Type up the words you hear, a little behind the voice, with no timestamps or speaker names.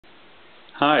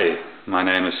Hi, my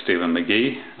name is Stephen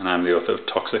McGee and I'm the author of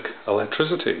Toxic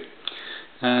Electricity.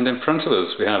 And in front of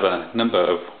us we have a number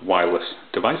of wireless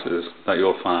devices that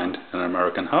you'll find in an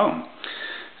American home.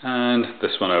 And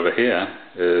this one over here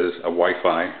is a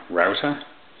Wi-Fi router.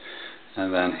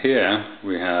 And then here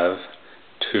we have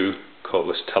two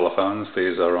cordless telephones.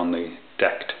 These are on the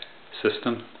DECT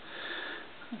system.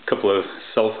 A couple of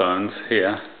cell phones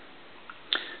here.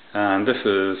 And this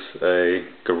is a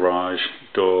garage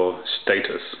door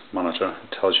status monitor.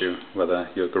 It tells you whether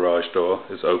your garage door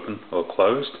is open or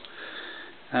closed.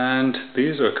 And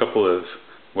these are a couple of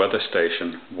weather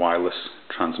station wireless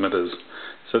transmitters.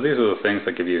 So these are the things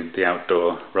that give you the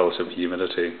outdoor relative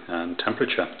humidity and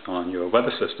temperature on your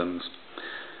weather systems.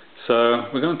 So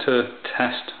we're going to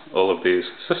test all of these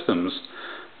systems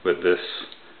with this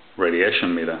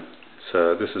radiation meter.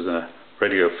 So this is a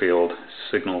radio field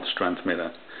signal strength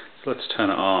meter. So let's turn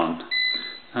it on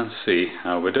and see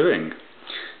how we're doing.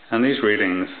 And these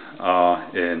readings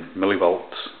are in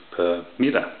millivolts per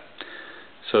meter.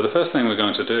 So the first thing we're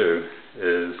going to do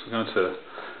is we're going to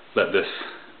let this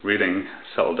reading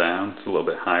settle down. It's a little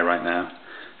bit high right now.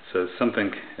 So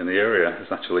something in the area is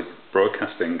actually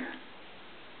broadcasting.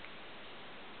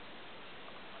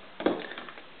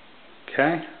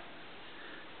 Okay.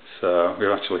 So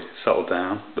we've actually settled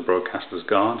down. The broadcast is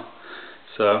gone.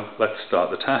 So let's start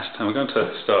the test, and we're going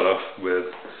to start off with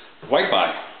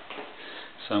Wi-Fi.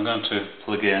 So I'm going to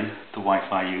plug in the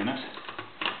Wi-Fi unit.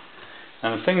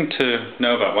 And the thing to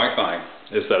know about Wi-Fi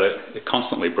is that it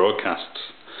constantly broadcasts,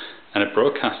 and it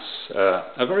broadcasts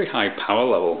a very high power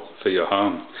level for your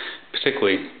home,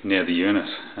 particularly near the unit.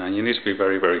 And you need to be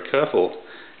very, very careful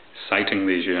sighting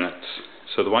these units.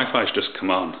 So the Wi-Fi's just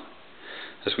come on,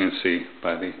 as we can see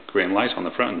by the green light on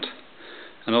the front,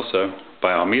 and also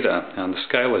by our meter, and the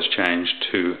scale has changed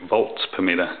to volts per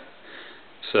meter.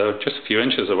 So just a few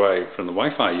inches away from the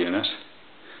Wi-Fi unit,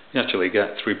 you actually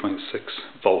get 3.6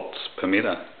 volts per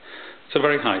meter. It's a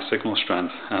very high signal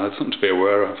strength, and it's something to be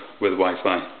aware of with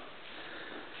Wi-Fi.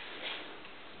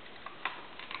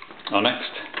 Our next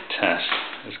test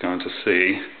is going to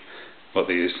see what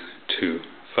these two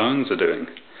phones are doing.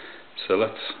 So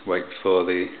let's wait for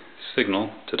the signal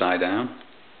to die down.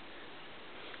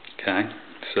 Okay.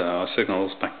 So our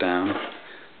signal's back down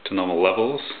to normal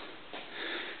levels.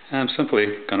 And I'm simply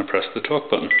going to press the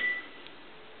talk button.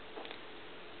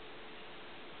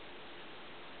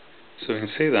 So we can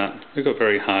see that we've got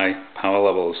very high power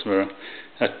levels. We're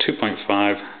at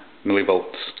 2.5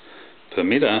 millivolts per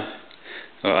meter,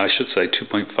 or I should say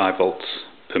 2.5 volts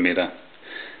per meter.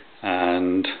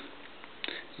 And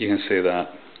you can see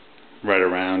that right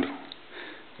around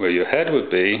where your head would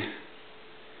be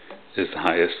is the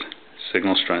highest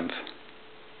signal strength.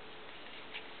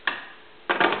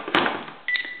 So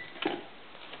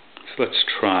let's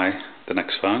try the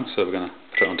next phone. So we're going to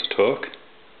put it onto talk,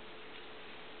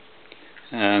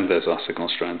 and there's our signal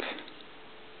strength.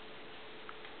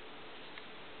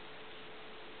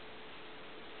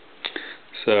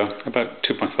 So about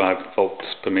 2.5 volts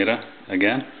per meter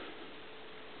again.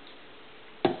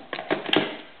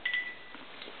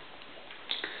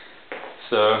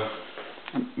 So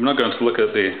I'm not going to look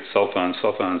at the cell phones.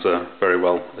 Cell phones are very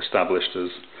well established as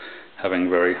having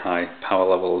very high power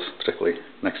levels, particularly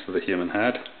next to the human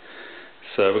head.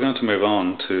 So we're going to move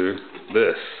on to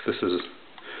this. This is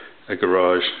a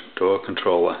garage door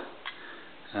controller.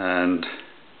 And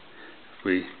if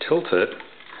we tilt it,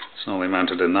 it's normally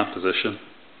mounted in that position.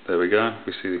 There we go.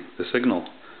 We see the signal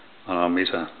on our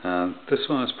meter. And this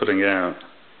one is putting out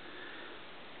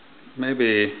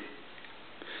maybe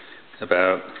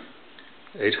about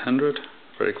 800,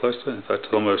 very close to it. In fact,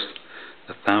 almost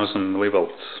 1,000 millivolts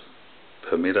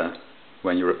per meter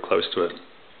when you're up close to it.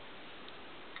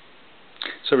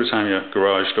 So every time your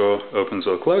garage door opens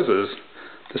or closes,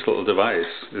 this little device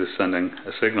is sending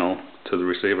a signal to the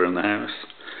receiver in the house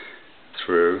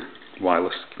through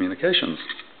wireless communications.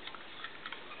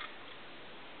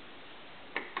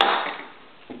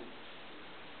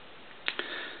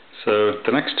 So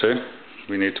the next two,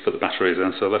 we need to put the batteries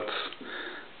in. So let's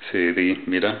see the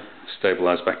meter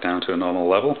stabilize back down to a normal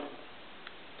level.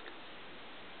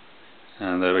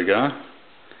 And there we go.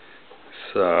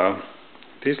 So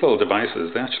these little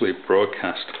devices, they actually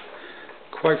broadcast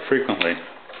quite frequently.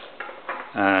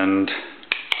 And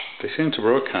they seem to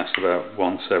broadcast about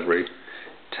once every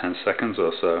 10 seconds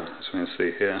or so, as we can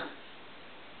see here.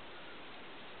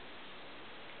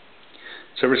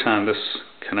 So every time this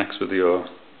connects with your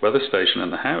weather station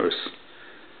in the house,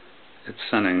 it's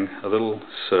sending a little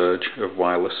surge of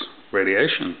wireless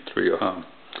radiation through your home.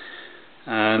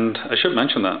 And I should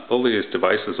mention that all these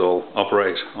devices all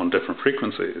operate on different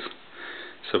frequencies.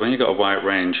 So when you've got a wide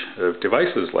range of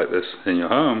devices like this in your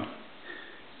home,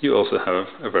 you also have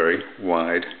a very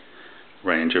wide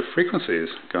range of frequencies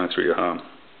going through your home.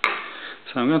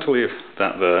 So I'm going to leave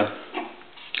that there.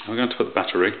 I'm going to put the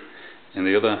battery in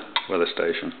the other weather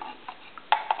station.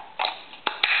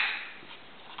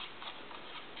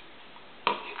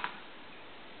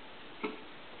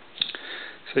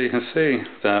 So you can see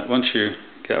that once you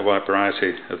get a wide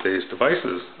variety of these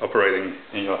devices operating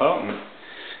in your home,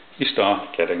 you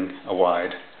start getting a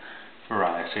wide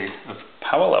variety of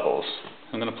power levels.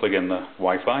 I'm going to plug in the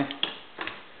Wi-Fi.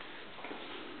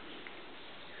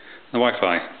 The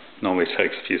Wi-Fi normally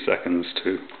takes a few seconds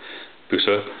to boot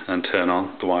up and turn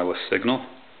on the wireless signal.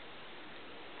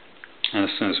 And as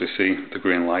soon as we see the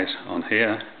green light on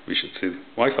here, we should see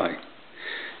Wi-Fi.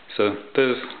 So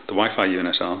there's the Wi-Fi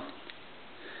unit on.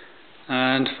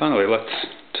 And finally, let's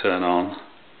turn on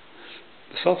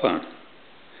the cell phone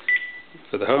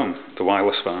for the home, the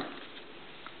wireless phone.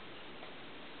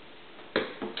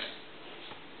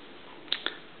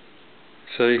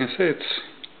 So you can see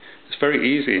it's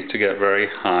very easy to get very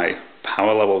high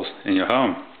power levels in your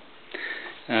home.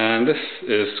 And this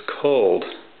is called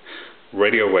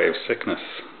radio wave sickness.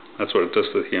 That's what it does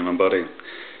to the human body.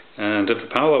 And if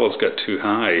the power levels get too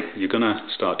high, you're going to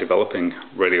start developing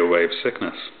radio wave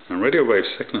sickness. And radio wave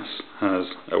sickness has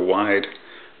a wide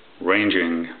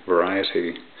ranging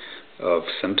variety of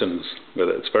symptoms with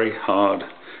it. It's very hard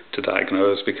to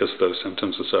diagnose because those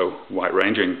symptoms are so wide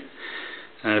ranging.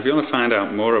 And if you want to find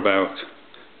out more about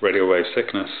radio wave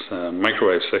sickness,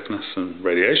 microwave sickness and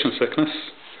radiation sickness,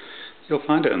 you'll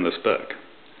find it in this book.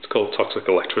 It's called Toxic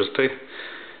Electricity,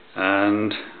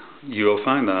 and you will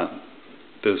find that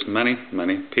there's many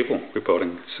people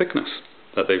reporting sickness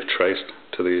that they've traced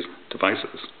to these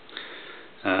devices.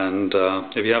 And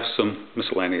if you have some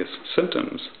miscellaneous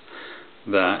symptoms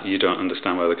that you don't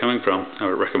understand where they're coming from, I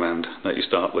would recommend that you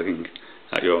start looking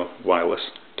at your wireless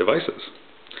devices.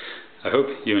 I hope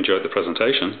you enjoyed the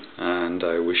presentation, and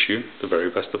I wish you the very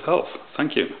best of health.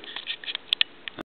 Thank you.